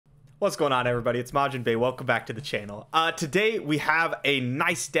What's going on, everybody? It's MajiinBae. Welcome back to the channel. Today we have a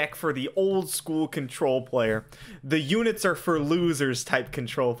nice deck for the old school control player. The units are for losers type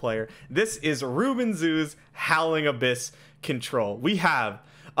control player. This is RubinZoo's Howling Abyss control. We have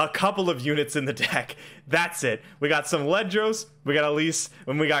a couple of units in the deck. That's it. We got some Ledros, we got Elise,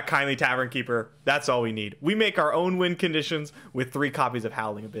 and we got Kindly Tavern Keeper. That's all we need. We make our own win conditions with 3 copies of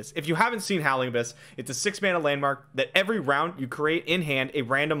Howling Abyss. If you haven't seen Howling Abyss, it's a 6-mana landmark that every round you create in hand a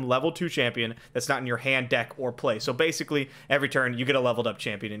random level 2 champion that's not in your hand, deck, or play. So basically, every turn you get a leveled up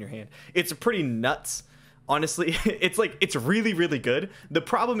champion in your hand. It's pretty nuts. Honestly, it's really, really good. The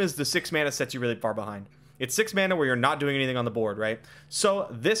problem is the 6 mana sets you really far behind. It's 6 mana where you're not doing anything on the board, right? So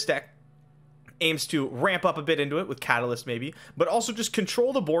this deck aims to ramp up a bit into it with Catalyst maybe, but also just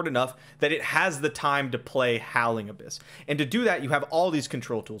control the board enough that it has the time to play Howling Abyss. And to do that, you have all these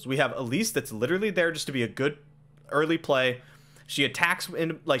control tools. We have Elise that's literally there just to be a good early play. She attacks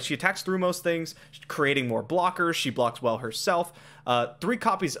through most things, creating more blockers. She blocks well herself. 3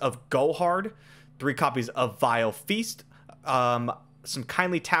 copies of Go Hard, 3 copies of Vile Feast. Some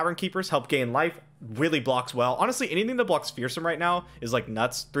Kindly Tavern Keepers help gain life. Really blocks well. Honestly, anything that blocks Fearsome right now is like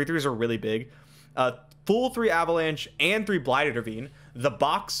nuts. 3/3s are really big. Full 3 Avalanche and 3 Blighted Ravine. The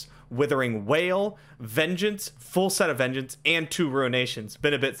box, Withering Whale, Vengeance, full set of Vengeance, and 2 Ruinations.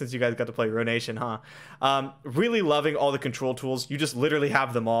 Been a bit since you guys got to play Ruination, huh? Really loving all the control tools. You just literally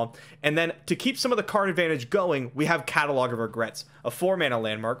have them all. And then to keep some of the card advantage going, we have Catalogue of Regrets, a 4-mana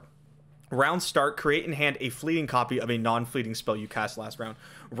landmark. Round start, create in hand a fleeting copy of a non-fleeting spell you cast last round.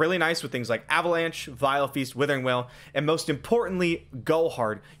 Really nice with things like Avalanche, Vile Feast, Withering Whale, and most importantly, Go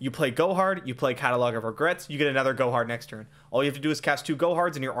Hard. You play Go Hard, you play Catalogue of Regrets, you get another Go Hard next turn. All you have to do is cast 2 Go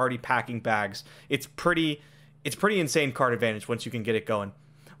Hards and you're already packing bags. It's pretty insane card advantage once you can get it going.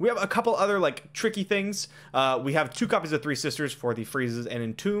 We have a couple other like tricky things. We have 2 copies of 3 Sisters for the freezes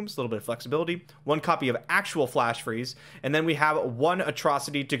and entombs, a little bit of flexibility. 1 copy of actual Flash Freeze, and then we have 1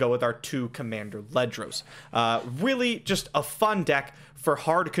 Atrocity to go with our 2 Commander Ledros. Really just a fun deck for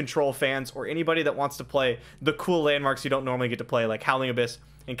hard control fans or anybody that wants to play the cool landmarks you don't normally get to play, like Howling Abyss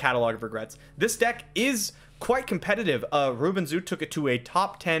and Catalogue of Regrets. This deck is quite competitive. RubinZoo took it to a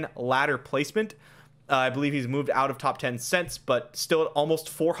top 10 ladder placement. I believe he's moved out of top 10 since, but still at almost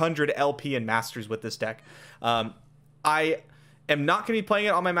 400 LP in Masters with this deck. I am not going to be playing it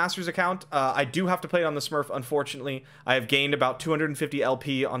on my Masters account. I do have to play it on the Smurf, unfortunately. I have gained about 250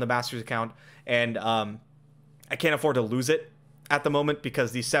 LP on the Masters account, and I can't afford to lose it at the moment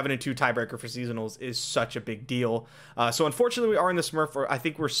because the 7-2 tiebreaker for seasonals is such a big deal. So unfortunately, we are in the Smurf. I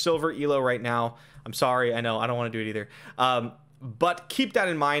think we're silver elo right now. I'm sorry. I know. I don't want to do it either. But keep that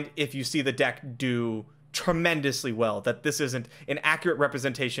in mind if you see the deck do tremendously well, that this isn't an accurate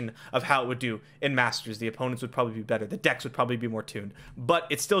representation of how it would do in Masters. The opponents would probably be better. The decks would probably be more tuned. But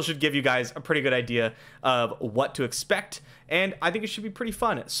it still should give you guys a pretty good idea of what to expect. And I think it should be pretty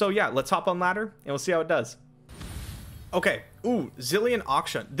fun. So yeah, let's hop on ladder and we'll see how it does. Okay. Ooh, Zillion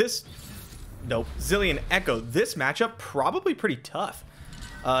Auction. Zillion Echo. This matchup probably pretty tough.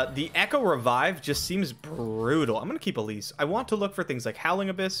 The Echo Revive just seems brutal. I'm going to keep Elise. I want to look for things like Howling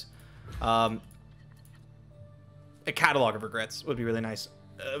Abyss. A Catalogue of Regrets would be really nice.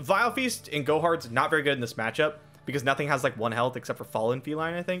 Vile Feast and Go Hard's not very good in this matchup because nothing has like 1 health except for Fallen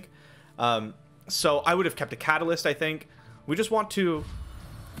Feline, I think. So I would have kept a Catalyst, I think. We just want to...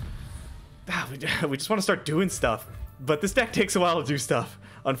 we just want to start doing stuff. But this deck takes a while to do stuff,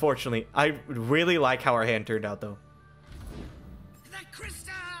 unfortunately. I really like how our hand turned out, though.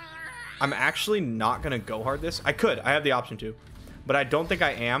 I'm actually not going to Go Hard this. I could. I have the option to. But I don't think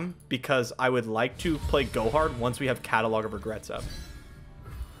I am because I would like to play Go Hard once we have Catalogue of Regrets up.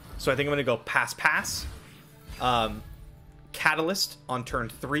 So I think I'm going to go Pass. Catalyst on turn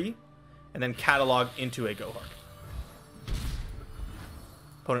 3. And then Catalogue into a Go Hard.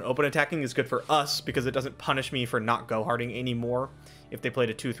 Opponent open attacking is good for us because it doesn't punish me for not Go Harding anymore. If they played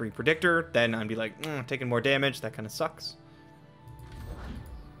a 2/3 Predictor, then I'd be like, taking more damage. That kind of sucks.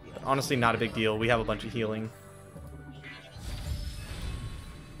 Honestly, not a big deal. We have a bunch of healing.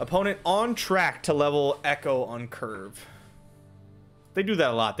 Opponent on track to level Echo on curve. They do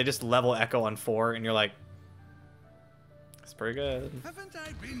that a lot. They just level Echo on 4, and you're like, that's pretty good. Haven't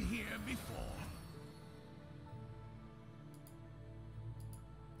I been here before?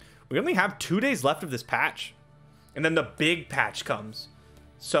 We only have 2 days left of this patch, and then the big patch comes.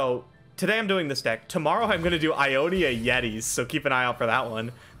 So today I'm doing this deck. Tomorrow I'm going to do Ionia Yetis, so keep an eye out for that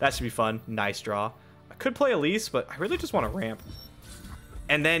one. That should be fun. Nice draw. I could play Elise, but I really just want to ramp.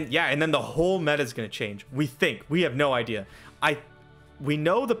 And then, yeah, and then the whole meta is going to change. We think. We have no idea. We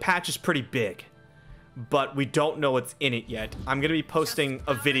know the patch is pretty big. but we don't know what's in it yet. I'm going to be posting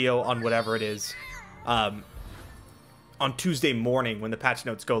a video on whatever it is on Tuesday morning when the patch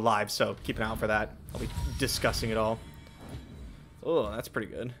notes go live, so keep an eye out for that. I'll be discussing it all. Oh, that's pretty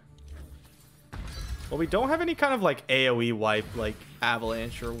good. Well, we don't have any kind of like AoE wipe like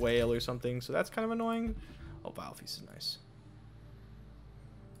Avalanche or Whale or something, so that's kind of annoying. Oh, Vile Feast is nice.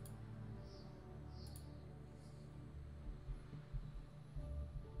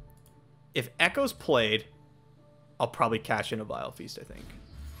 If Echo's played, I'll probably cash in a Vile Feast, I think.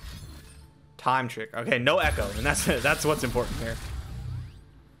 Time Trick. Okay, no Echo, and that's what's important here.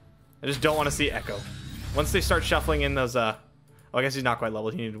 I just don't want to see Echo. Once they start shuffling in those, oh, I guess he's not quite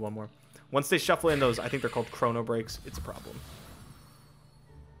leveled. He needed one more. Once they shuffle in those, I think they're called Chrono Breaks, it's a problem.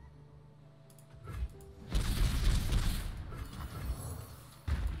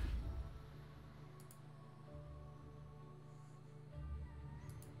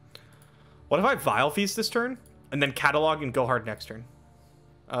 What if I Vile Feast this turn, and then Catalogue and go hard next turn?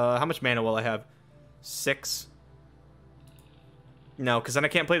 How much mana will I have? 6. No, because then I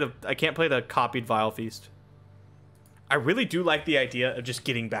can't play the copied Vile Feast. I really do like the idea of just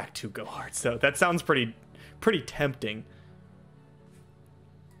getting back to go hard, so that sounds pretty tempting.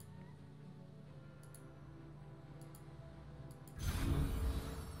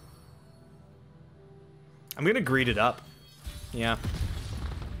 I'm gonna greed it up. Yeah.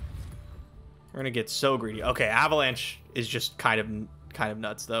 We're gonna get so greedy. Okay, Avalanche is just kind of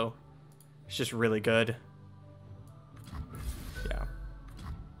nuts though. It's just really good. Yeah.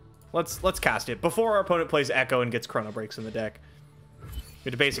 Let's cast it before our opponent plays Echo and gets Chrono Breaks in the deck. We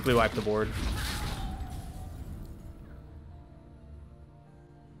have to basically wipe the board.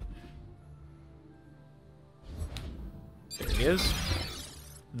 There he is.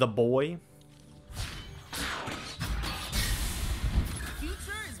 The boy.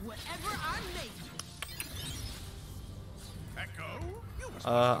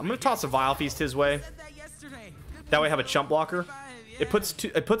 I'm gonna toss a Vile Feast his way. That way I have a chump blocker. It puts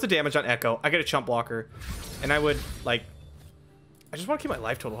a damage on Echo. I get a chump blocker, and I would like. I just want to keep my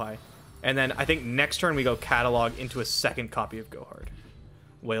life total high, and then I think next turn we go Catalogue into a second copy of Go Hard.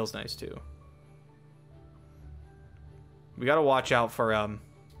 Whale's nice too. We gotta watch out for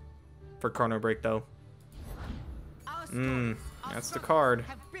Chrono Break though. That's the card.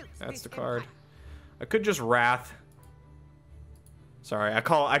 That's the card. I could just Wrath. Sorry, I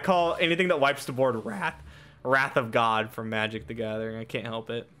call anything that wipes the board Wrath. Wrath of God from Magic the Gathering. I can't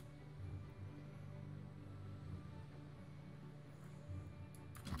help it.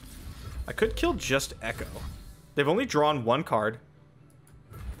 I could kill just Echo. They've only drawn one card.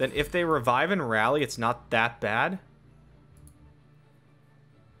 Then if they revive and rally, it's not that bad.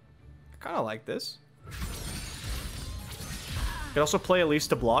 I kind of like this. I could also play Elise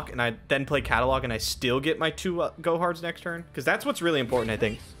to block, and I then play Catalogue, and I still get my 2 go hards next turn. Because that's what's really important, I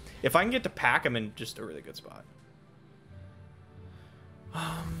think. If I can get to pack, I'm in just a really good spot.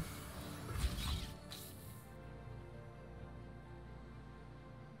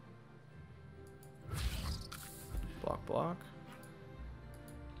 Block.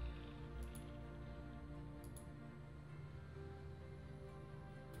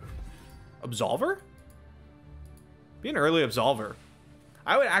 Absolver? Be an early Absolver.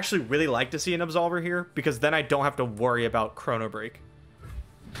 I would actually really like to see an Absolver here, because then I don't have to worry about Chrono Break.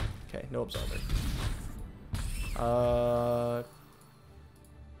 Okay, no Absolver.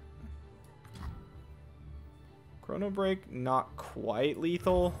 Chrono Break, not quite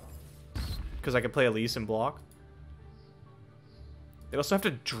lethal, because I can play Elise and block. They also have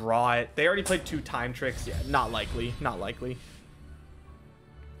to draw it. They already played 2 time tricks. Yeah, not likely. Not likely.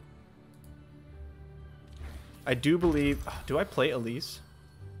 I do believe... do I play Elise?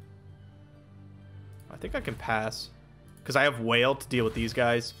 I think I can pass. Because I have Whale to deal with these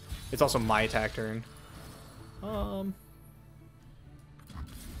guys. It's also my attack turn. Go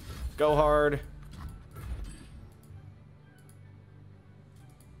hard.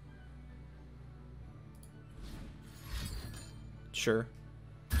 Sure.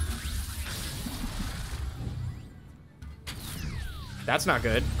 That's not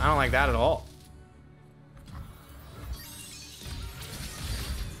good. I don't like that at all.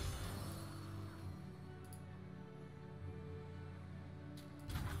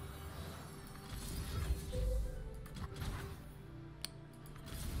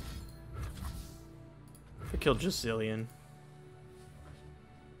 I killed Jazillion.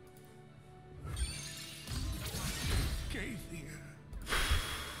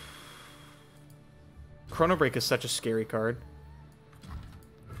 Chrono Break is such a scary card.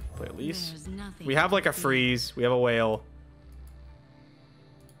 Play Elise. We have like a freeze. We have a Whale.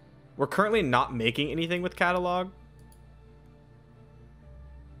 We're currently not making anything with Catalogue.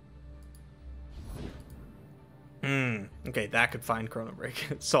 Okay, that could find Chrono Break.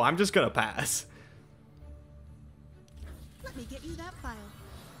 So I'm just gonna pass. Let me get you that file.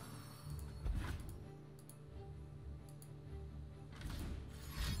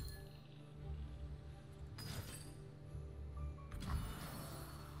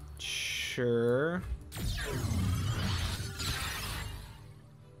 Sure.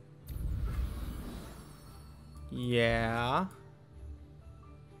 Yeah.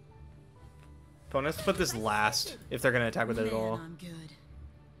 Opponents to put this last if they're gonna attack with it at all. I'm good.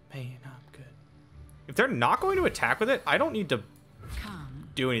 Man, I'm good. If they're not going to attack with it, I don't need to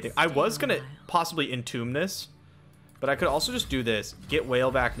do anything. I was gonna possibly entomb this, but I could also just do this. Get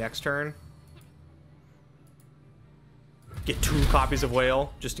Whale back next turn. Get 2 copies of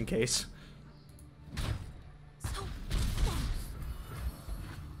Whale, just in case.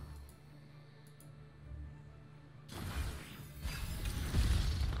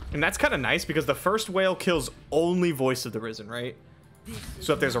 And that's kind of nice because the first Whale kills only Voice of the Risen, right?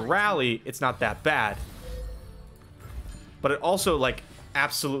 So if there's a rally, it's not that bad. But it also, like,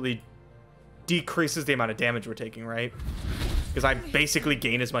 absolutely decreases the amount of damage we're taking, right? Because I basically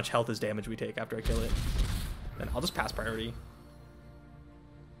gain as much health as damage we take after I kill it. Then I'll just pass priority.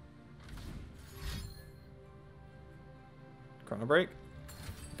 Chrono Break?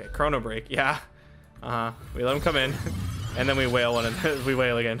 Okay, Chrono Break, yeah. We let him come in. And then we wail one and we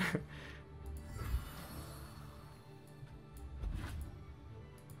wail again.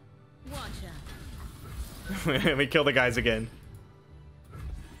 We kill the guys again.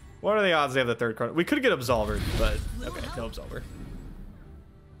 What are the odds they have the third card? We could get Absolvered, but okay, no Absolver.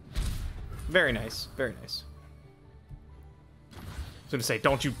 Very nice, very nice. I was gonna say,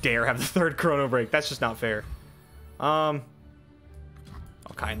 don't you dare have the third Chrono Break. That's just not fair. Oh,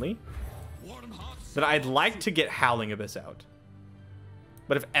 kindly. Then I'd like to get Howling Abyss out.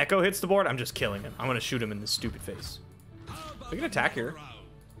 But if Echo hits the board, I'm just killing him. I'm gonna shoot him in the stupid face. We can attack here.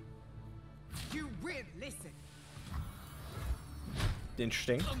 You will listen.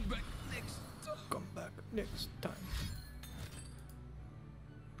 Interesting. Come back next time. Come back next time.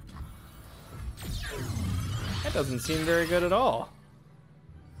 That doesn't seem very good at all.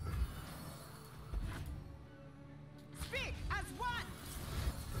 Speak as one.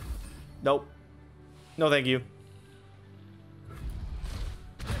 Nope. No, thank you.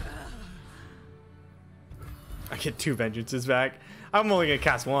 I get 2 Vengeances back. I'm only gonna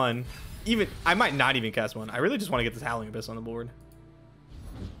cast 1. I might not even cast 1. I really just want to get this Howling Abyss on the board.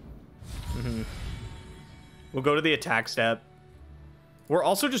 We'll go to the attack step. We're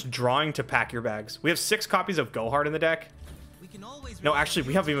also just drawing to pack your bags. We have 6 copies of Gohard in the deck. No, actually,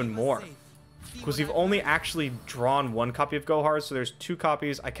 we have even more. Because we've only actually drawn 1 copy of Gohard, so there's 2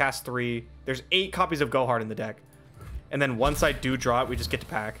 copies. I cast 3. There's 8 copies of Gohard in the deck. And then once I do draw it, we just get to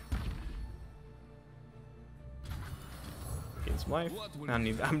pack. Gain some life.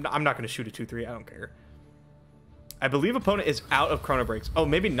 I'm not going to shoot a 2-3. I don't care. I believe opponent is out of Chrono Breaks. Oh,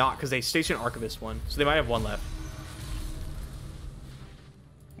 maybe not, because they station Archivist 1. So they might have 1 left.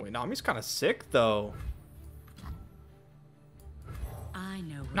 Wait, Nami's kind of sick, though.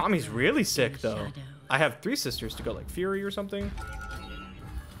 Nami's really sick, though. I have 3 sisters to go, like, Fury or something.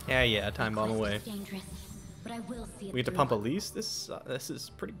 Yeah, time bomb away. We get to pump Elise? This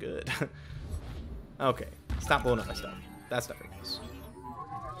is pretty good. Okay, stop blowing up my stuff. That's not very nice.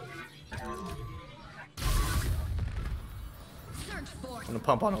 I'm gonna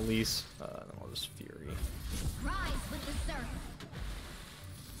pump on Elise. Then I'll just Fury.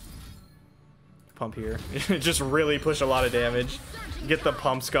 Pump here. Just really push a lot of damage. Get the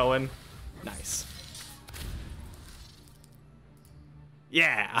pumps going. Nice.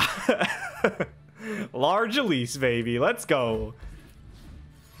 Yeah. Large Elise, baby. Let's go.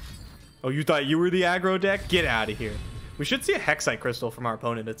 Oh, you thought you were the aggro deck? Get out of here. We should see a Hexite Crystal from our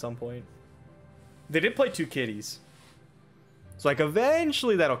opponent at some point. They did play 2 kitties. So, like,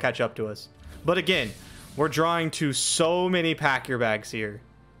 eventually that'll catch up to us. But again, we're drawing to so many pack your bags here.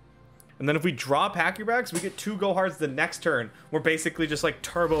 And then if we draw pack your bags, we get 2 Gohards the next turn. We're basically just, like,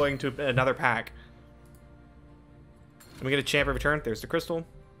 turboing to another pack. And we get a champ every turn. There's the crystal.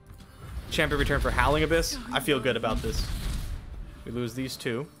 Champ every turn for Howling Abyss. I feel good about this. We lose these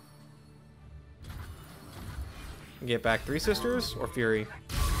 2. Get back 3 sisters or Fury.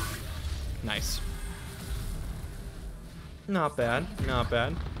 Nice. Not bad. Not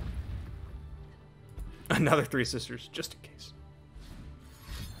bad. Another 3 sisters, just in case.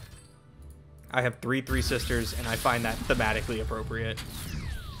 I have 3 sisters, and I find that thematically appropriate.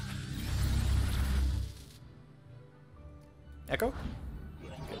 Echo?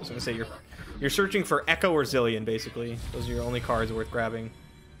 Okay, gonna say you're searching for Echo or Zillion, basically. Those are your only cards worth grabbing.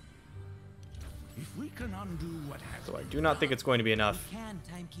 If we can undo what has So I do not think it's going to be enough. You can,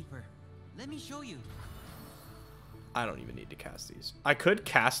 Timekeeper. Let me show you. I don't even need to cast these. I could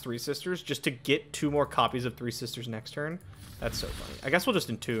cast Three Sisters just to get 2 more copies of Three Sisters next turn. That's so funny. I guess we'll just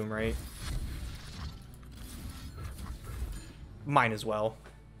entomb, right? Might as well.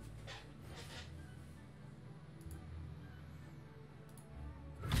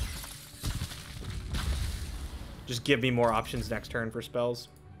 Just give me more options next turn for spells.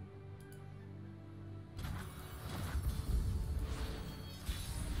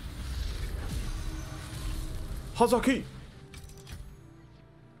 Hazaki!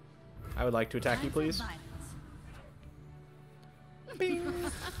 I would like to attack you, please. Bing.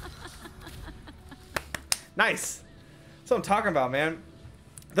 Nice. That's what I'm talking about, man.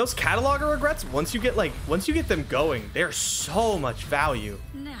 Those catalogue regrets, once you get them going, they're so much value.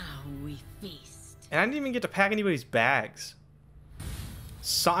 Now we feast. And I didn't even get to pack anybody's bags.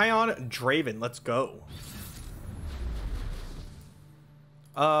 Scion Draven, let's go.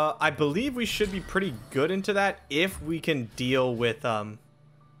 I believe we should be pretty good into that if we can deal with maybe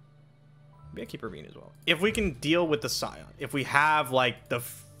I keep Ravine as well. If we can deal with the Scion. If we have like the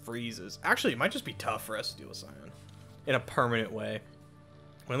freezes. Actually, it might just be tough for us to deal with Scion in a permanent way.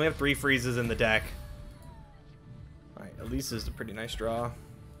 We only have 3 freezes in the deck. Alright, Elise is a pretty nice draw.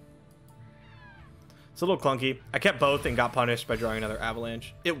 It's a little clunky. I kept both and got punished by drawing another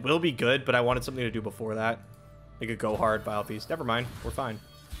Avalanche. It will be good, but I wanted something to do before that. They could go hard, Vile Feast. Never mind. We're fine.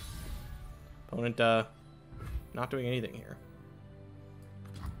 Opponent, not doing anything here.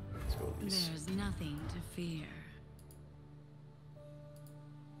 Let's go Elise. There's nothing to fear.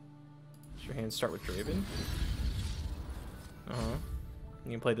 Does your hand start with Draven? Uh-huh.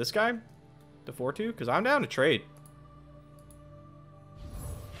 You can play this guy? The 4-2? Because I'm down to trade.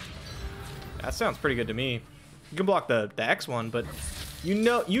 That sounds pretty good to me. You can block the X one, but you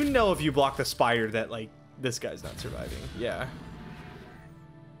know if you block the spider that like this guy's not surviving. Yeah.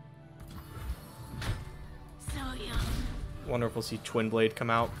 So young. Wonder if we'll see Twin Blade come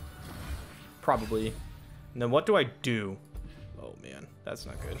out. Probably. And then what do I do? Oh man, that's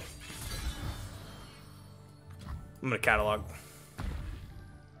not good. I'm gonna catalog.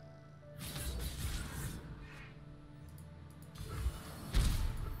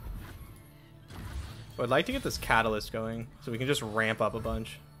 I'd like to get this catalyst going so we can just ramp up a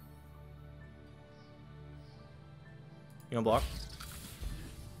bunch. You gonna block?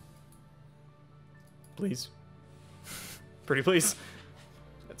 Please. Pretty please.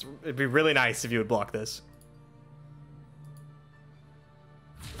 It'd be really nice if you would block this.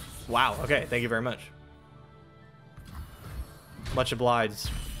 Wow, okay, thank you very much. Much obliged.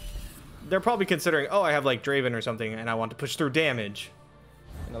 They're probably considering, oh, I have like Draven or something and I want to push through damage.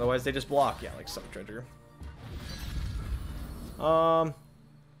 And otherwise they just block. Yeah, like some treasure. I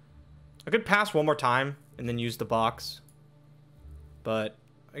could pass one more time and then use the box. But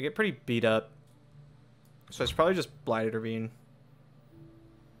I get pretty beat up. So it's probably just Blighted Ravine.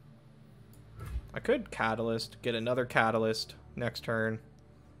 I could Catalyst, get another Catalyst next turn.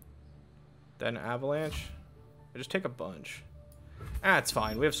 Then Avalanche. I just take a bunch. Ah, it's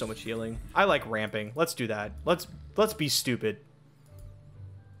fine. We have so much healing. I like ramping. Let's do that. Let's be stupid.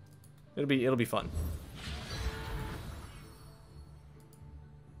 It'll be fun.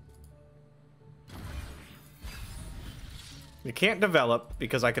 We can't develop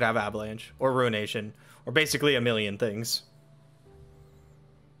because I could have Avalanche or Ruination or basically a million things.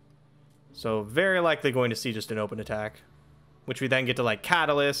 So very likely going to see just an open attack, which we then get to like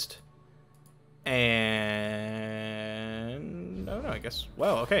Catalyst and I don't know, I guess.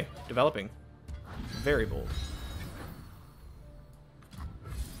 Well, okay, developing. Very bold.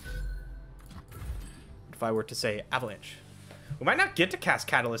 If I were to say Avalanche. We might not get to cast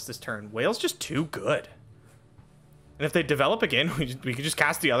Catalyst this turn. Whale's just too good. And if they develop again, we could just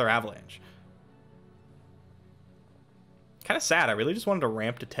cast the other Avalanche. Kind of sad. I really just wanted to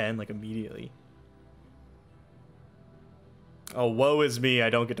ramp to 10 like immediately. Oh, woe is me. I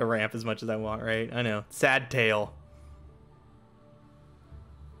don't get to ramp as much as I want, right? I know. Sad tale.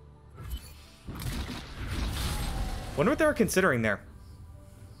 Wonder what they were considering there.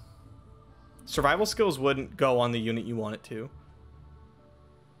 Survival skills wouldn't go on the unit you want it to.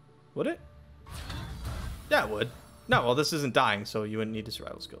 Would it? Yeah, it would. No, well, this isn't dying, so you wouldn't need the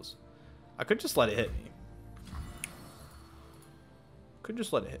survival skills. I could just let it hit me. Could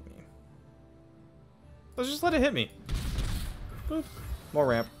just let it hit me. Let's just let it hit me. Boop. More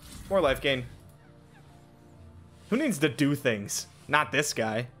ramp. More life gain. Who needs to do things? Not this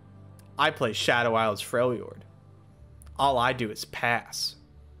guy. I play Shadow Isles Freljord. All I do is pass.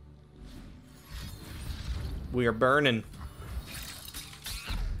 We are burning.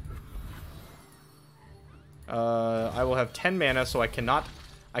 I will have 10 mana, so I cannot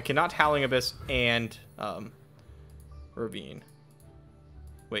Howling Abyss and Ravine.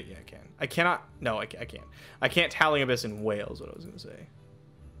 Wait, yeah, I can. I cannot. No, I can't. I can't Howling Abyss and Whale is what I was gonna say.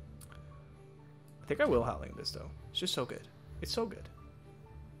 I think I will Howling Abyss though. It's just so good. It's so good.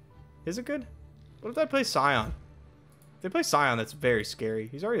 Is it good? What if I play Scion? If they play Scion, that's very scary.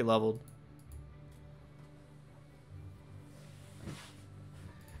 He's already leveled.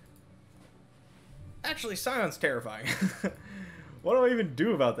 Actually, Scion's terrifying. What do I even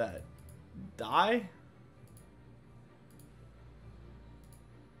do about that? Die?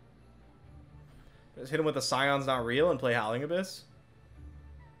 Just hit him with a Scion's not real and play Howling Abyss?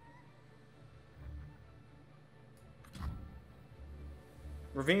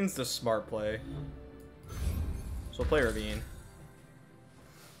 Ravine's the smart play. So play Ravine.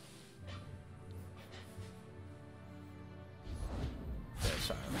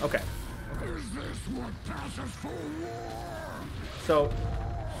 Okay. Is this what passes for war? So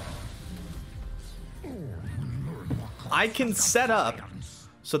I can set up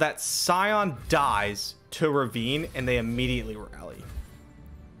so that Scion dies to Ravine and they immediately rally,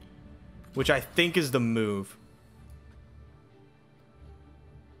 which I think is the move.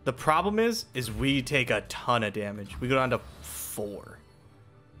 The problem is we take a ton of damage. We go down to 4,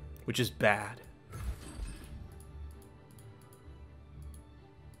 which is bad.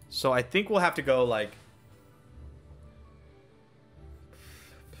 So I think we'll have to go like...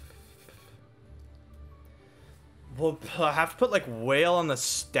 We'll have to put like Whale on the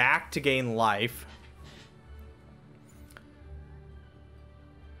stack to gain life.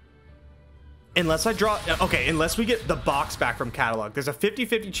 Unless I draw... Okay, unless we get the box back from Catalogue. There's a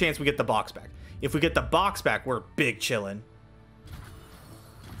 50-50 chance we get the box back. If we get the box back, we're big chillin'.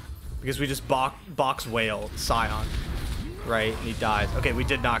 Because we just box Whale Scion. Right? And he dies. Okay, we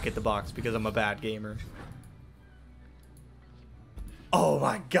did not get the box because I'm a bad gamer. Oh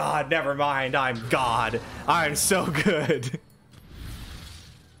my god, never mind. I'm God. I'm so good.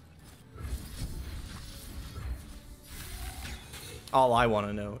 All I want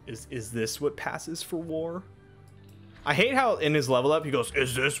to know is this what passes for war? I hate how in his level up he goes,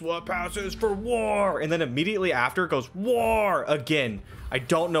 is this what passes for war? And then immediately after it goes, war again. I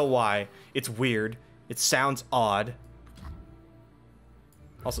don't know why. It's weird. It sounds odd.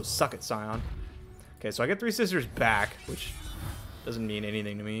 Also, suck it, Scion. Okay, so I get 3 Sisters back, which doesn't mean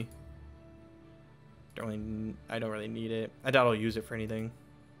anything to me. I don't really need it. I doubt I'll use it for anything.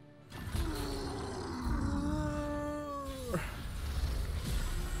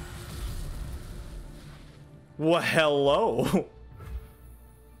 Well, hello.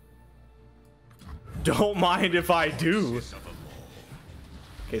 Don't mind if I do.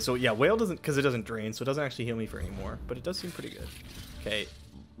 Okay, so yeah, Whale doesn't, because it doesn't drain, so it doesn't actually heal me for anymore, but it does seem pretty good. Okay,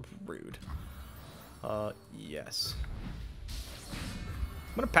 rude. Yes.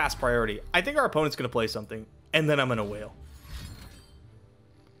 I'm gonna pass priority. I think our opponent's gonna play something, and then I'm gonna Whale.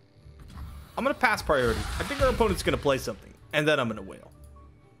 I'm gonna pass priority. I think our opponent's gonna play something, and then I'm gonna Whale.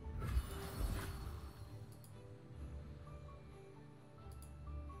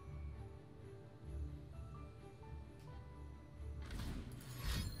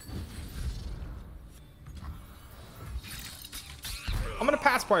 I'm gonna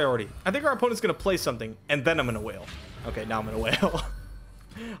pass priority. I think our opponent's gonna play something, and then I'm gonna Whale. Okay, now I'm gonna Whale.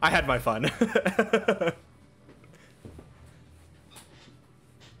 I had my fun.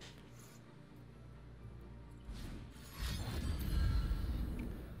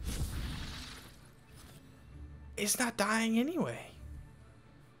 It's not dying anyway.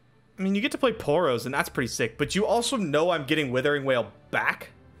 I mean, you get to play Poros, and that's pretty sick, but you also know I'm getting Withering Whale back,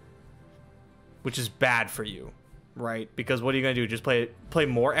 which is bad for you, right? Because what are you gonna do? Just play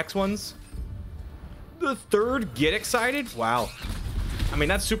more X1s? The third get excited? Wow. I mean,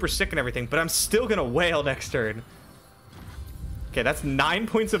 that's super sick and everything, but I'm still gonna Whale next turn. Okay, that's 9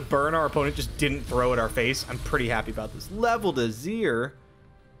 points of burn our opponent just didn't throw at our face. I'm pretty happy about this. Level to Zir.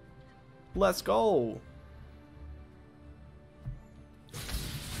 Let's go.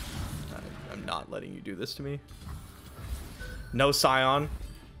 I'm not letting you do this to me. No Scion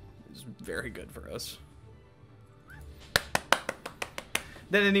is very good for us.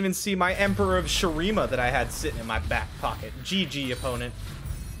 They didn't even see my Emperor of Shurima that I had sitting in my back pocket. GG, opponent.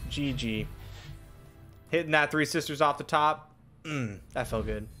 GG. Hitting that 3 Sisters off the top. That felt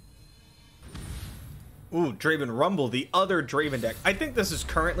good. Ooh, Draven Rumble, the other Draven deck. I think this is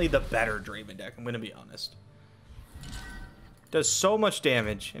currently the better Draven deck, I'm going to be honest. Does so much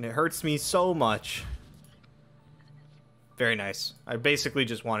damage, and it hurts me so much. Very nice. I basically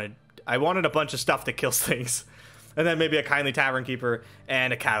just wanted... I wanted a bunch of stuff that kills things. And then maybe a Kindly Tavern Keeper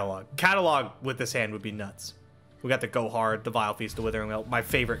and a Catalogue. Catalogue with this hand would be nuts. We got the Go Hard, the Vile Feast, the Withering Well, my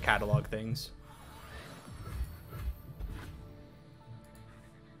favorite Catalogue things.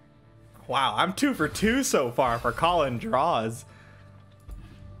 Wow, I'm 2 for 2 so far for calling draws.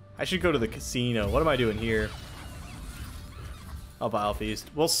 I should go to the casino. What am I doing here? Oh, Vile Feast.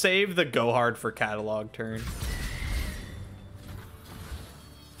 We'll save the Go Hard for Catalogue turn.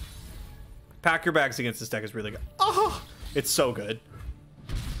 Pack your bags against this deck is really good. Oh, it's so good.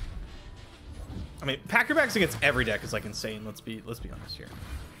 I mean, pack your bags against every deck is like insane. Let's be honest here.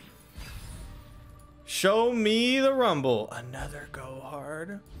 Show me the rumble. Another Go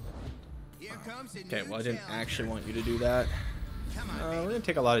Hard. Here comes a Okay, new well, I didn't challenger. actually want you to do that. Come on, We're baby. gonna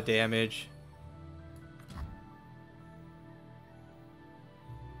take a lot of damage.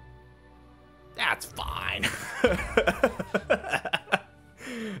 That's fine.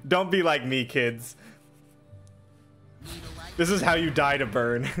 Don't be like me, kids. This is how you die to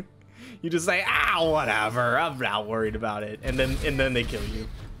burn. You just say, ah, whatever. I'm not worried about it. And then they kill you.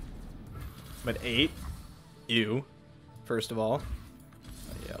 But 8. You. First of all.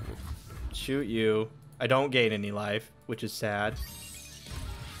 Yeah, we'll shoot you. I don't gain any life, which is sad.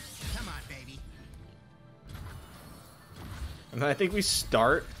 Come on, baby. And then I think we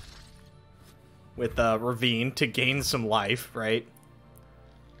start with Ravine to gain some life, right?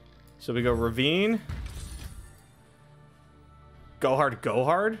 So we go Ravine. Go hard, go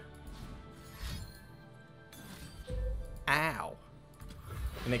hard. Ow.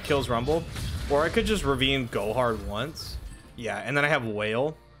 And it kills Rumble. Or I could just Ravine go hard once. Yeah, and then I have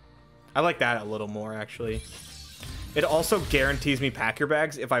Whale. I like that a little more, actually. It also guarantees me pack your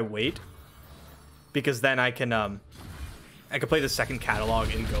bags if I wait. Because then I can play the second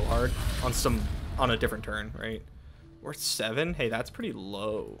Catalogue in go hard on a different turn, right? We're 7? Hey, that's pretty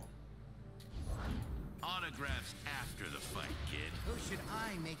low. Autographs after the fight, kid. Who should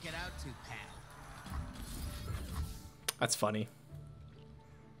I make it out to, pal? That's funny.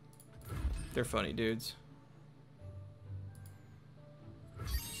 They're funny dudes.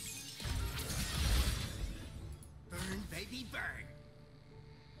 Burn, baby, burn.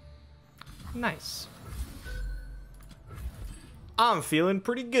 Nice. I'm feeling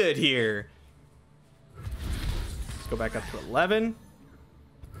pretty good here. Let's go back up to 11.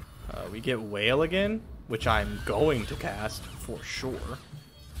 We get Whale again, which I'm going to cast for sure.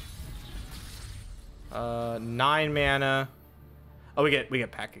 9 mana. Oh, we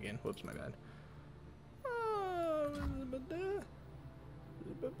get Pack again. Whoops, my bad.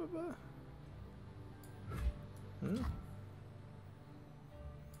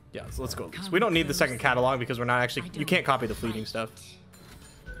 Yeah, so let's go with this. We don't need the second Catalogue because we're not actually... You can't copy the fleeting stuff.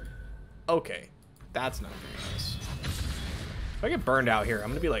 Okay. That's not very nice. If I get burned out here, I'm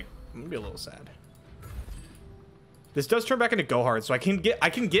gonna be a little sad. This does turn back into go hard, so I can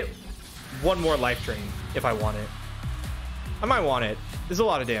get one more life drain if I want it. I might want it. There's a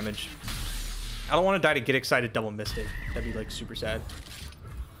lot of damage. I don't want to die to get excited double Mystic. That'd be like super sad.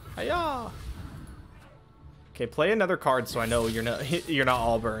 Hiya! Okay, play another card so I know you're not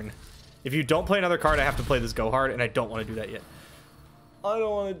all burn. If you don't play another card, I have to play this go hard, and I don't want to do that yet. I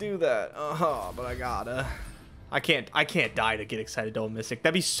don't want to do that. But I gotta. I can't die to get excited double Mystic.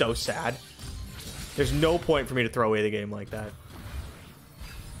 That'd be so sad. There's no point for me to throw away the game like that.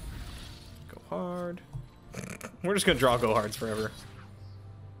 Go hard. We're just gonna draw go hards forever.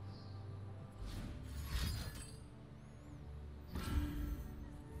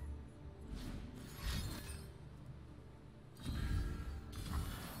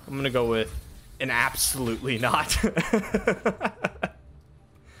 I'm gonna go with an absolutely not.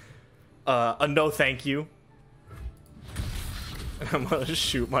 A no thank you. I'm gonna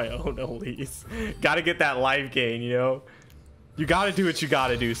shoot my own Elise. Gotta get that life gain, you know? You gotta do what you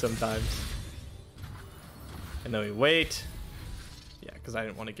gotta do sometimes. And then we wait. Yeah, because I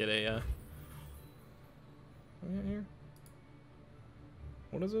didn't want to get a... here?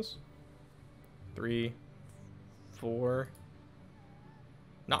 What is this? 3, 4...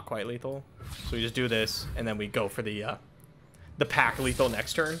 Not quite lethal. So we just do this, and then we go for the pack lethal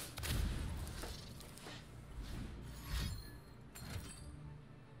next turn.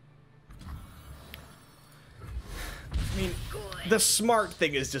 I mean, the smart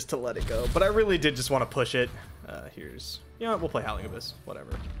thing is just to let it go, but I really did just want to push it. You know what, we'll play Howling Abyss,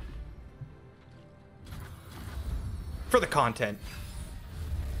 whatever. For the content.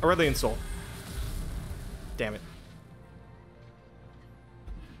 Aurelian Soul. Damn it.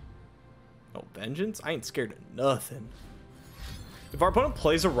 Oh, Vengeance? I ain't scared of nothing. If our opponent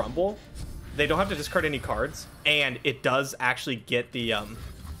plays a Rumble, they don't have to discard any cards, and it does actually get the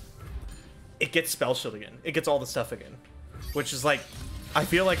it gets Spell Shield again. It gets all the stuff again. Which is like, I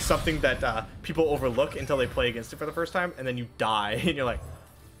feel like something that people overlook until they play against it for the first time, and then you die, and you're like,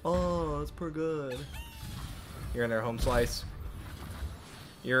 oh, that's pretty good. You're in there, home slice.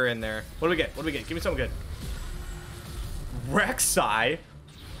 You're in there. What do we get? What do we get? Give me something good. Rek'Sai?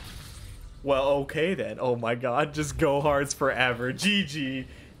 Well, okay then. Oh my god, just go hards forever. GG.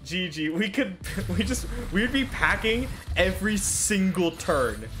 GG. We'd be packing every single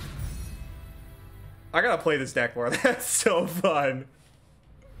turn. I gotta play this deck more. That's so fun.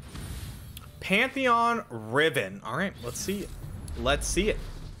 Pantheon Riven. Alright, let's see it. Let's see it.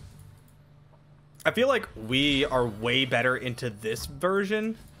 I feel like we are way better into this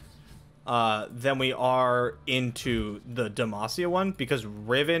version than we are into the Demacia one, because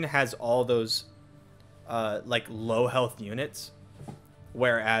Riven has all those like low health units,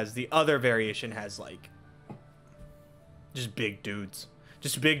 whereas the other variation has like just big dudes.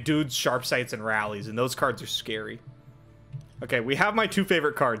 Just big dudes, sharp sights, and rallies, and those cards are scary. Okay, we have my 2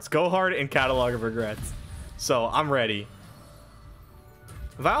 favorite cards, Go Hard and Catalogue of Regrets. So I'm ready.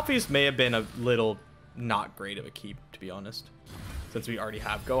 Vile Feast may have been a little not great of a keep, to be honest, since we already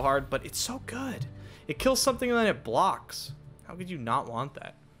have Go Hard, but it's so good. It kills something and then it blocks. How could you not want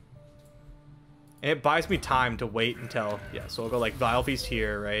that? And it buys me time to wait until, yeah, so I'll go like Vile Feast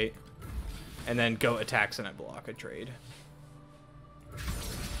here, right? And then go attacks and I block a trade.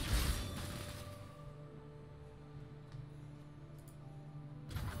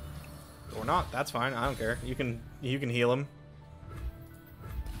 Or not, that's fine, I don't care. You can heal him.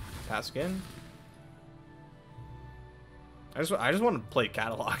 Pass again. I just want to play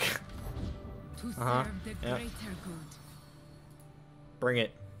Catalogue. To serve the yeah. greater good. Bring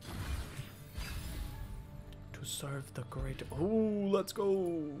it. To serve the greater. Ooh, let's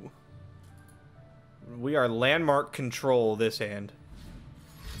go. We are landmark control this hand.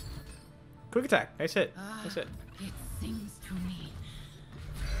 Quick attack. Nice hit. Nice hit. It sings to me.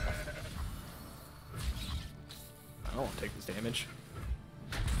 I don't want to take this damage.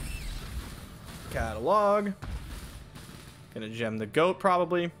 Catalogue. Gonna gem the goat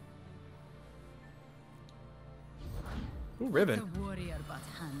probably. Ooh, Riven.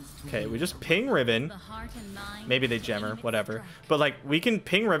 Okay, we just ping Riven. Maybe they gem her, whatever. But like, we can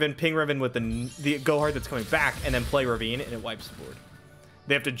ping Riven with the Go Hard that's coming back, and then play Ravine, and it wipes the board.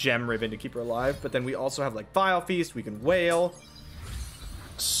 They have to gem Riven to keep her alive, but then we also have like Vile Feast, we can Wail.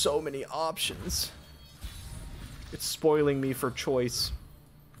 So many options. It's spoiling me for choice.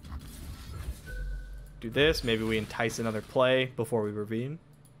 Do this. Maybe we entice another play before we Ravine.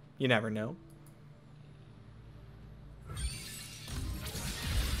 You never know.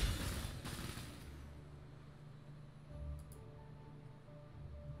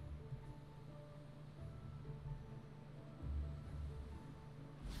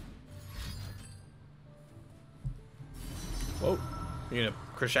 Whoa. You gonna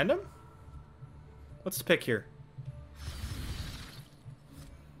crescendo? What's the pick here?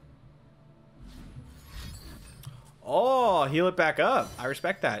 Oh, heal it back up. I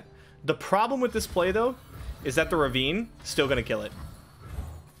respect that. The problem with this play, though, is that the Ravine is still going to kill it.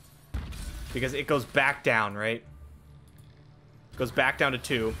 Because it goes back down, right? Goes back down to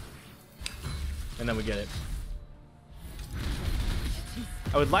 2. And then we get it.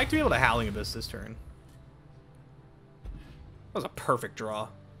 I would like to be able to Howling Abyss this turn. That was a perfect draw.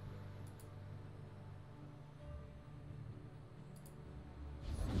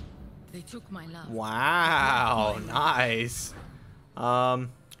 They took my love. Wow, nice. I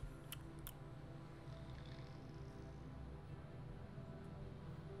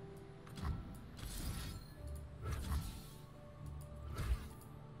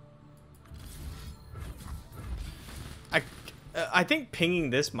think pinging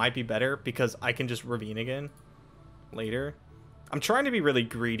this might be better because I can just Ravine again later. I'm trying to be really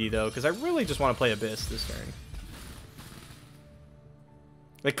greedy though, because I really just want to play Abyss this turn.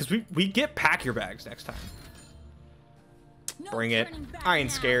 Like, because we get Pack Your Bags next time. No Bring it. turning back I ain't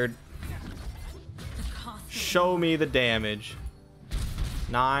now. scared. The cost of Show me the damage.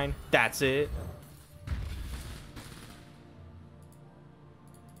 9. That's it.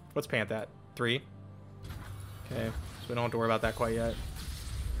 What's Panth at? 3. Okay, so we don't have to worry about that quite yet.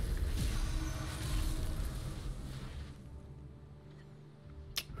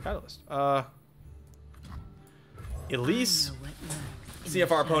 Catalyst. Elise. See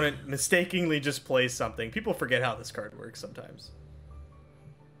if our opponent mistakenly just plays something. People forget how this card works sometimes.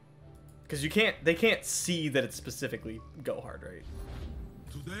 Because they can't see that it's specifically Go Hard, right?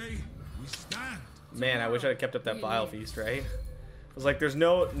 Today we stand. Man, I wish I had kept up that Vile Feast, right? I was like, there's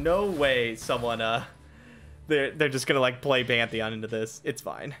no way someone they're just gonna like play Pantheon into this. It's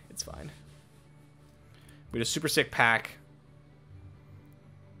fine. It's fine. We had a super sick pack.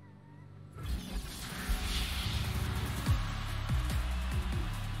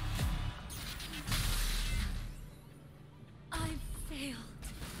 I failed.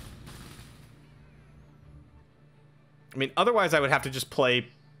 I mean, otherwise I would have to just play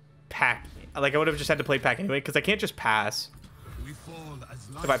pack. Like, I would have just had to play pack anyway, because I can't just pass. We fall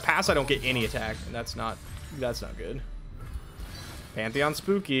as If I pass, I don't get any attack, and that's not good. Pantheon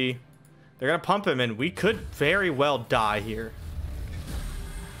spooky. They're gonna pump him, and we could very well die here.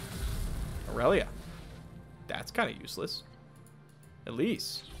 Aurelia. That's kind of useless. At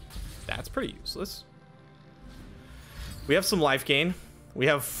least. That's pretty useless. We have some life gain. We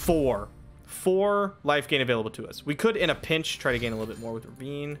have 4 life gain available to us. We could, in a pinch, try to gain a little bit more with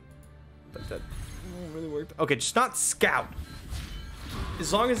Ravine, but that won't really work. Okay, just not scout.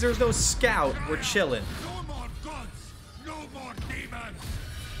 As long as there's no scout, we're chilling. no more gods, no more demons.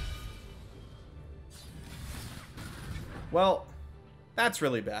 Well, that's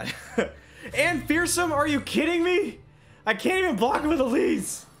really bad. And fearsome? Are you kidding me? I can't even block with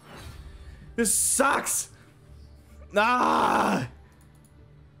Elise. This sucks. Ah!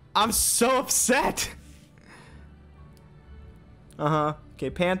 I'm so upset. Uh-huh. Okay,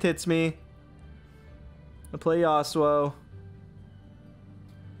 Pant hits me. I play Yasuo.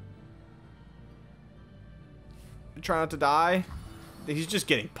 Try not to die. He's just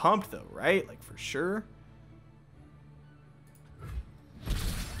getting pumped though, right? Like, for sure.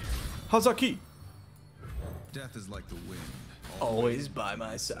 Hazaki. Death is like the wind. Always by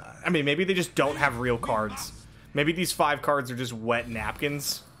my side. I mean, maybe they just don't have real cards. Maybe these 5 cards are just wet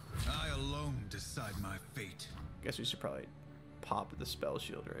napkins. I alone decide my fate. Guess we should probably pop the spell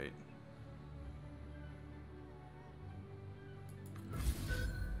shield, right?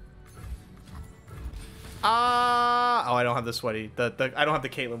 Oh, I don't have the sweaty. I don't have the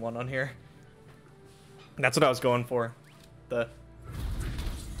Caitlyn one on here. That's what I was going for.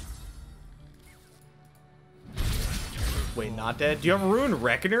 Wait, not dead? Do you have a Rune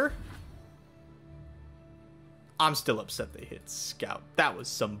Reckoner? I'm still upset they hit Scout. That was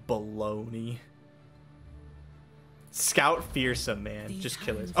some baloney. Scout fearsome, man. Just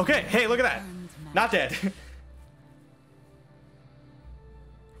killers. Okay, hey, look at that. Not dead.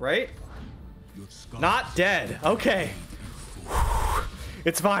 Right? Not dead. Okay.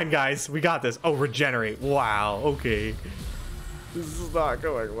 It's fine, guys. We got this. Oh, regenerate. Wow. Okay. This is not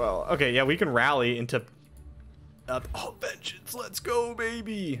going well. Okay, yeah, we can rally into... oh, vengeance. Let's go,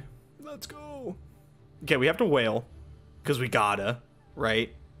 baby. Let's go. Okay, we have to wail. Because we gotta.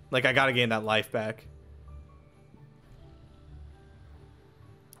 Right? Like, I gotta gain that life back.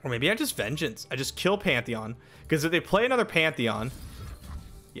 Or maybe I just vengeance. I just kill Pantheon. Because if they play another Pantheon...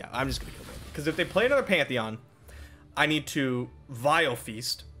 Yeah, I'm just gonna kill them. Because if they play another Pantheon, I need to Vile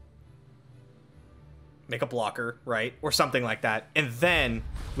Feast. Make a blocker, right? Or something like that. And then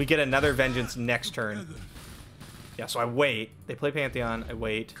we get another vengeance next turn. Yeah, so I wait. They play Pantheon. I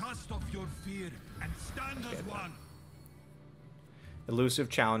wait. Cast off your fear and stand as one. Elusive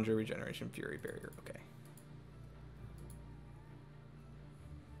Challenger, Regeneration, Fury, Barrier. Okay.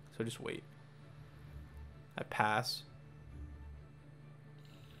 So just wait. I pass.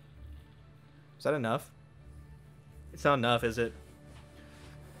 Is that enough? It's not enough, is it?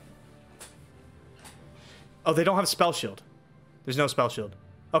 Oh, they don't have Spell Shield. There's no Spell Shield.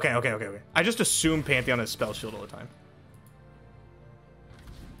 Okay. I just assume Pantheon has Spell Shield all the time.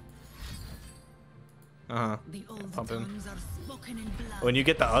 Uh-huh. Pump him. When you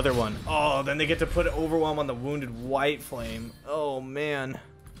get the other one. Oh, then they get to put Overwhelm on the Wounded White Flame. Oh, man.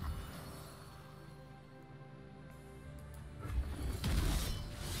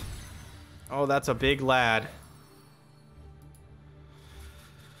 Oh, that's a big lad.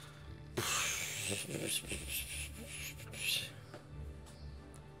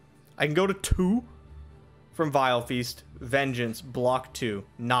 I can go to 2 from Vile Feast. Vengeance, block 2.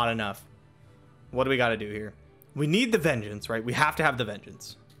 Not enough. What do we got to do here? We need the Vengeance, right? We have to have the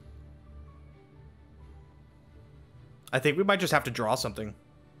Vengeance. I think we might just have to draw something.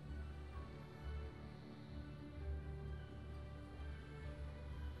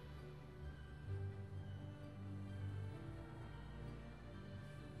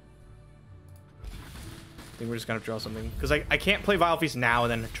 I think we're just gonna draw something because I can't play Vile Feast now and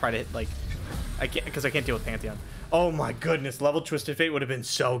then try to hit, like, I can't, because I can't deal with Pantheon. Oh my goodness, level Twisted Fate would have been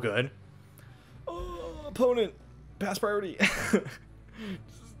so good. Oh, opponent, pass priority.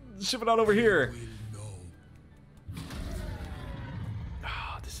 Ship it on over here.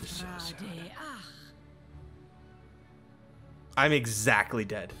 Oh, this is so sad. I'm exactly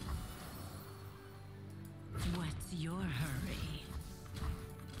dead. What's your hurry?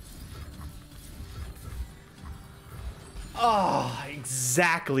 Oh,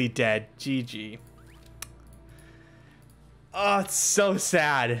 exactly dead. GG. Oh, it's so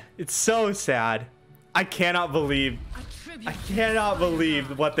sad. It's so sad. I cannot believe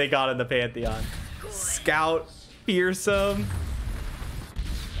what they got in the Pantheon. Scout, fearsome,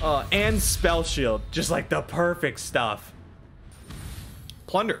 and spell shield. Just like the perfect stuff.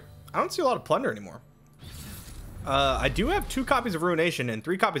 Plunder. I don't see a lot of plunder anymore. I do have 2 copies of Ruination and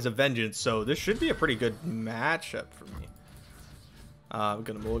 3 copies of Vengeance, so this should be a pretty good matchup for me. I'm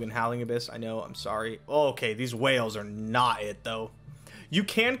gonna mulligan Howling Abyss. I know, I'm sorry. Oh, okay, these whales are not it though. You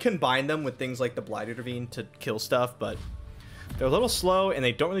can combine them with things like the Blighted Ravine to kill stuff, but they're a little slow and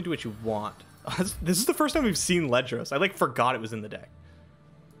they don't really do what you want. This is the first time we've seen Ledros. I like forgot it was in the deck.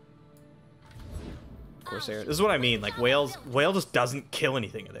 Corsair. This is what I mean. Like whale just doesn't kill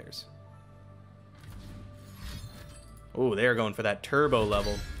anything of theirs. Oh, they are going for that turbo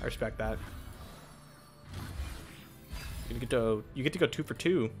level. I respect that. You get to go 2 for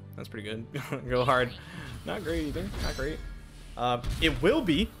 2. That's pretty good. Go hard. Not great either. Not great. It will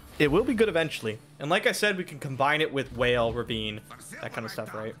be good eventually. And like I said, we can combine it with whale, ravine, that kind of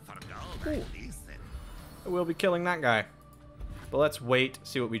stuff, right? Ooh. I will be killing that guy. But let's wait,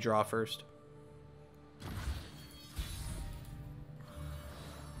 see what we draw first.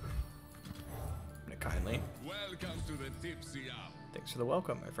 Kindly. Welcome to the tipsy hour. Thanks for the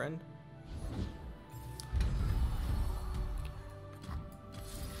welcome, my friend.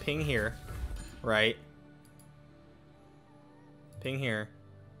 Ping here, right? Ping here,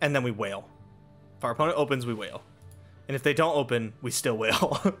 and then we whale. If our opponent opens, we whale. And if they don't open, we still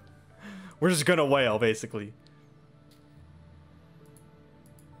whale. We're just gonna whale, basically.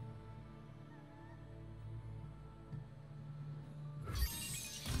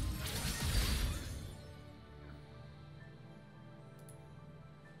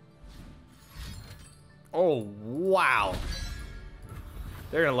 Oh, wow.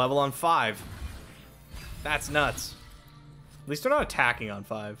 They're going to level on 5. That's nuts. At least they're not attacking on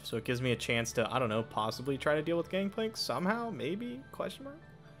 5, so it gives me a chance to, I don't know, possibly try to deal with Gangplank somehow, maybe? Question mark?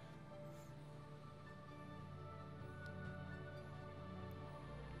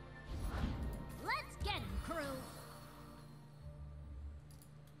 Let's get him, crew.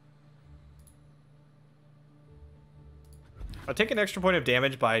 I'll take an extra point of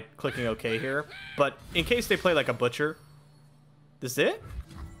damage by clicking OK here, but in case they play like a butcher, this is it?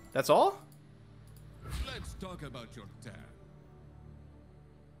 That's all? Let's talk about your turn.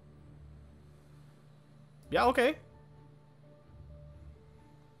 Yeah, okay.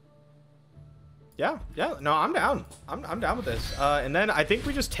 Yeah, no, I'm down. I'm down with this. And then I think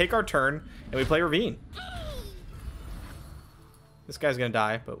we just take our turn and we play Ravine. This guy's gonna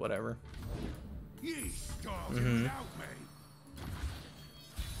die, but whatever.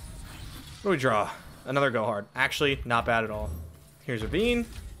 What do we draw? Another go hard. Actually, not bad at all. Here's Ravine.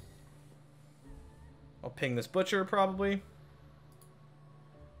 I'll ping this butcher probably.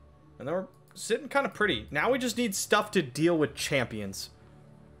 And then we're sitting kind of pretty. Now we just need stuff to deal with champions.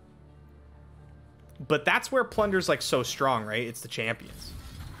 But that's where Plunder's like so strong, right? It's the champions.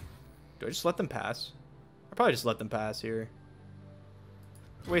 Do I just let them pass? I'll probably just let them pass here.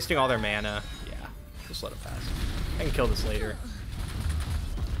 Wasting all their mana. Yeah, just let them pass. I can kill this later.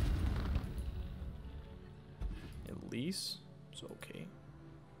 Elise, so okay.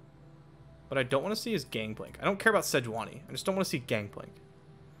 What I don't want to see is Gangplank. I don't care about Sejuani. I just don't want to see Gangplank.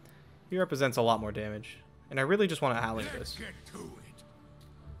 He represents a lot more damage. And I really just want to Howling this.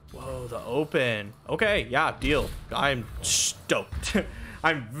 Whoa, the open. Okay, yeah, deal. I'm stoked.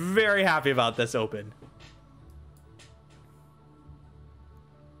 I'm very happy about this open.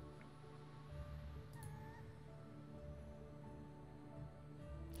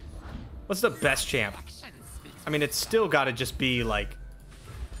 What's the best champ? I mean, it's still got to just be like...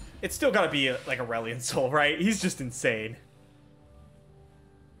 It's still got to be like Aurelion Sol, right? He's just insane.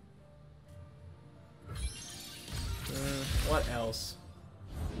 What else?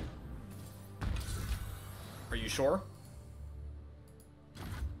 Are you sure?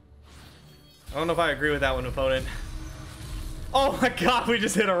 I don't know if I agree with that one, opponent. Oh my god, we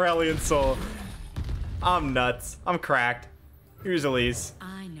just hit Aurelion Sol. I'm nuts. I'm cracked. Here's Elise.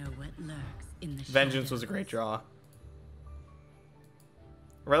 I know what lurks in the Vengeance was a great draw.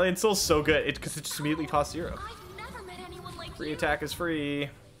 Aurelion Sol's so good because it just immediately costs 0. I've never met anyone like Free you. attack is free.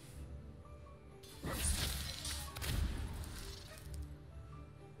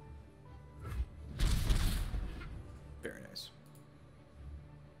 Very nice.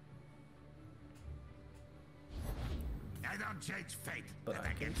 I don't change fate. But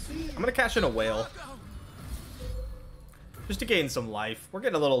I'm gonna cash in a whale. just to gain some life. We're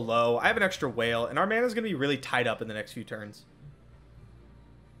getting a little low. I have an extra whale, and our mana's going to be really tied up in the next few turns.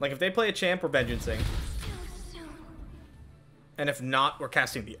 Like, if they play a champ, we're vengeancing. And if not, we're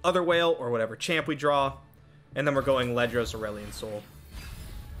casting the other whale, or whatever champ we draw. And then we're going Ledros Aurelion Soul.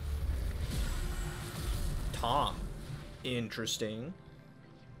 Tom. Interesting.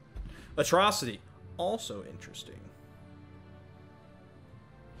 Atrocity. Also interesting.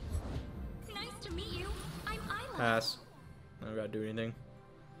 Nice to meet you. I'm Isla. Pass. I don't gotta do anything.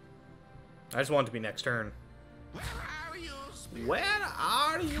 I just want it to be next turn. Where are you, spirit? Where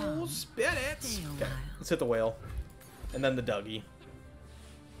are you, spirits? Okay, let's hit the whale. And then the Dougie.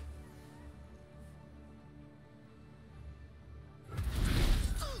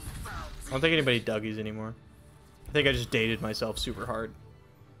 I don't think anybody Dougies anymore. I think I just dated myself super hard.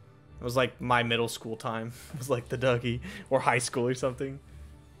 It was like my middle school time. It was like the Dougie. Or high school or something.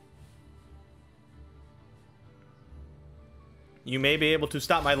 You may be able to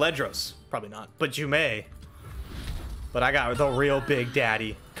stop my Ledros. Probably not. But you may. But I got the real big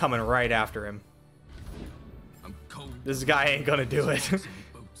daddy coming right after him. This guy ain't gonna do it.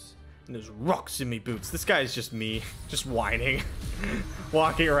 And there's rocks in me boots. This guy is just me. Just whining.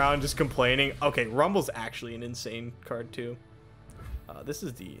 Walking around just complaining. Okay, Rumble's actually an insane card too. This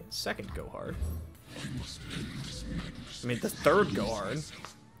is the second Go Hard. I mean, the third Go Hard.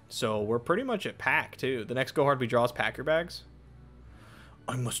 So we're pretty much at pack too. The next Go Hard we draw is Pack Your Bags.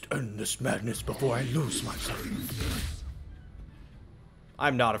 I must end this madness before I lose myself.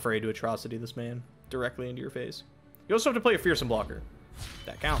 I'm not afraid to atrocity this man directly into your face. You also have to play a Fearsome Blocker.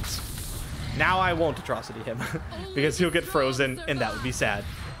 That counts. Now I won't atrocity him because he'll get frozen and that would be sad.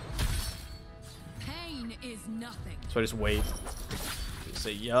 Pain is nothing. So I just wait. Just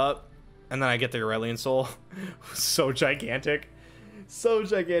say yup. And then I get the Aurelion Soul. So gigantic. So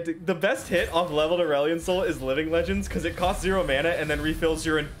gigantic. The best hit off leveled Aurelion Soul is Living Legends because it costs 0 mana and then refills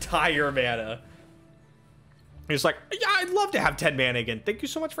your entire mana. You're just like, yeah, I'd love to have 10 mana again. Thank you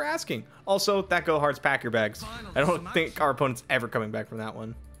so much for asking. Also, that Go Hard's Pack Your Bags. I don't think our opponent's ever coming back from that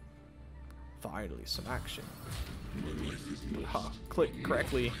one. Finally, some action. Click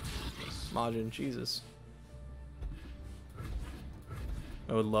correctly. Majin, Jesus.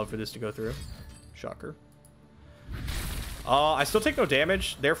 I would love for this to go through. Shocker. I still take no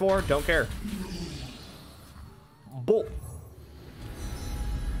damage, therefore, don't care. Bull.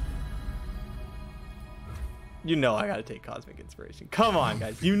 You know I gotta take Cosmic Inspiration. Come on,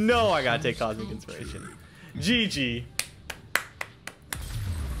 guys. You know I gotta take Cosmic Inspiration. GG.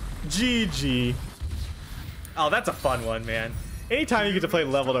 GG. Oh, that's a fun one, man. Anytime you get to play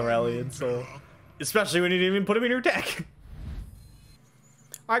leveled Aurelion, so especially when you didn't even put him in your deck.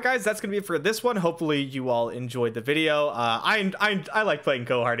 Alright guys, that's gonna be it for this one. Hopefully you all enjoyed the video. I like playing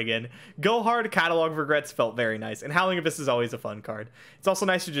Go Hard again. Go Hard Catalogue of Regrets felt very nice, and Howling Abyss is always a fun card. It's also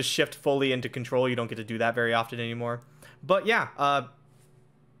nice to just shift fully into control. You don't get to do that very often anymore. But yeah,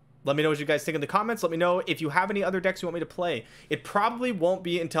 let me know what you guys think in the comments. Let me know if you have any other decks you want me to play. It probably won't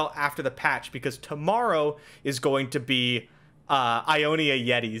be until after the patch because tomorrow is going to be Ionia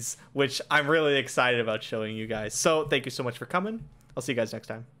Yetis, which I'm really excited about showing you guys. So thank you so much for coming. I'll see you guys next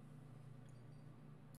time.